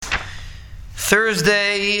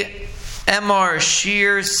Thursday, MR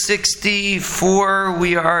Shiur 64.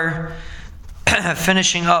 We are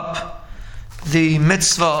finishing up the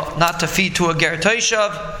mitzvah not to feed to a ger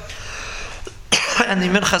Toshav, and the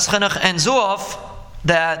Mitzvah4Life ends off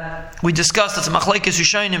that we discussed. It's a machlekes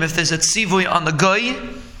Rishonim if there's a tzivui on the guy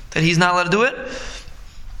that he's not allowed to do it,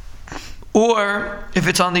 or if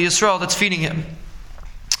it's on the Yisrael that's feeding him.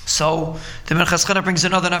 So the Mitzvah4Life brings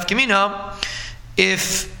another nafkamina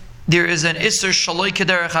if there is an isser shaloi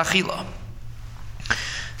kederech achila,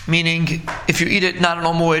 meaning if you eat it, not a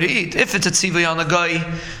normal way to eat. If it's a tzivui on the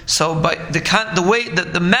guy, so by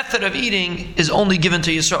the method of eating is only given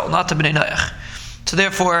to Yisrael, not to Bnei Noach. So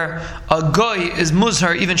therefore, a goy is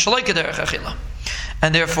muzhar even shaloi kederech achila,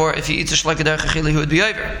 and therefore, if he eats a shaloi kederech achila, he would be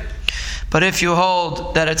over. But if you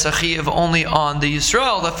hold that it's a chiyuv only on the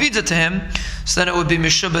Yisrael that feeds it to him, so then it would be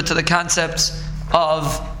mishubah to the concept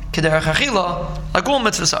of kederech achila, like all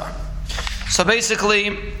mitzvahs are. So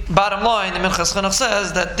basically, bottom line, the Mitzvah4Life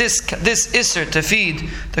says that this isser to feed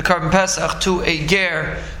the carbon Pesach to a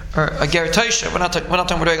ger or a ger Toshav, we're not talking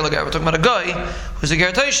about a regular ger, we're talking about a guy who's a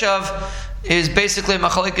ger Toshav, is basically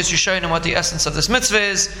machlekes Rishonim what the essence of this mitzvah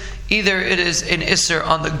is. Either it is an isser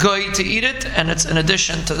on the guy to eat it, and it's in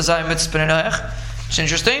addition to the zayim mitzvah b'nei Noach, which is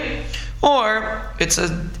interesting, or it's a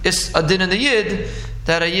din in the yid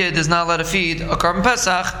that a yid is not allowed to feed a carbon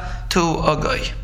Pesach to a guy.